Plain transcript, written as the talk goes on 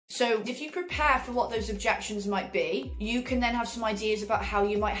So if you prepare for what those objections might be, you can then have some ideas about how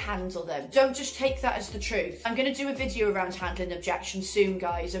you might handle them. Don't just take that as the truth. I'm going to do a video around handling objections soon,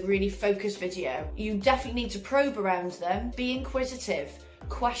 guys, a really focused video. You definitely need to probe around them, be inquisitive,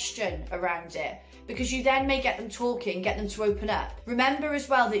 question around it, because you then may get them talking, get them to open up. Remember as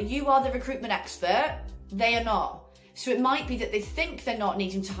well that you are the recruitment expert, they are not. So it might be that they think they're not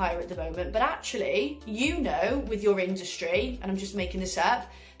needing to hire at the moment, but actually, you know, with your industry, and I'm just making this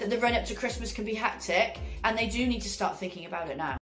up, that the run up to Christmas can be hectic, and they do need to start thinking about it now.